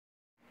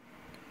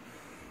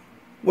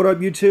What up,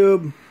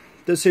 YouTube?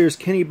 This here's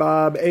Kenny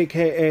Bob,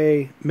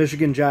 aka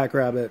Michigan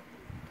Jackrabbit.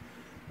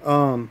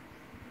 I'm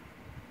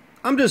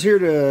just here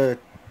to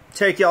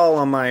take y'all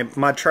on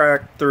my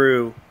track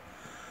through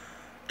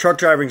truck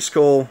driving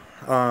school.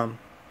 I'm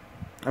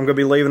going to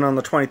be leaving on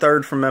the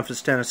 23rd from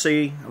Memphis,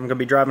 Tennessee. I'm going to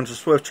be driving to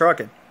Swift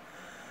Trucking.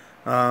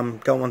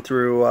 Going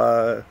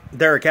through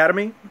their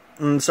academy.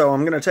 And so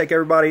I'm going to take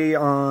everybody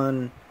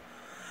on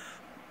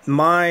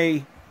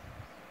my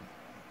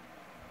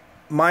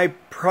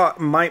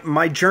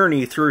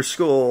journey through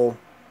school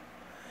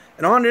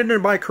and on into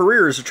my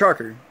career as a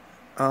trucker.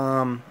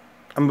 I'm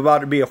about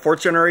to be a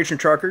fourth generation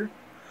trucker.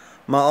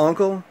 My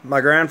uncle,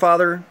 my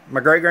grandfather, my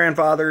great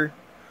grandfather,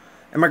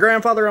 and my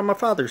grandfather on my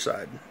father's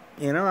side.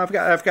 You know, I've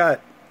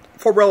got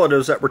 4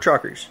 relatives that were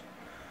truckers.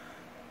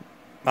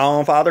 My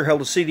own father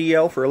held a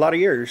CDL for a lot of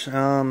years.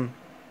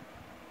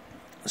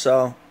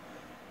 So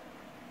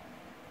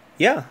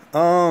yeah,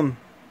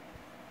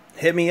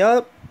 hit me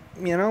up.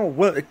 You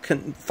know,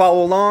 can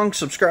follow along,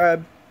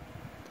 subscribe.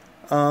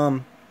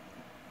 We'll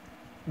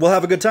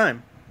have a good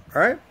time.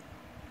 All right?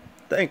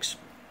 Thanks.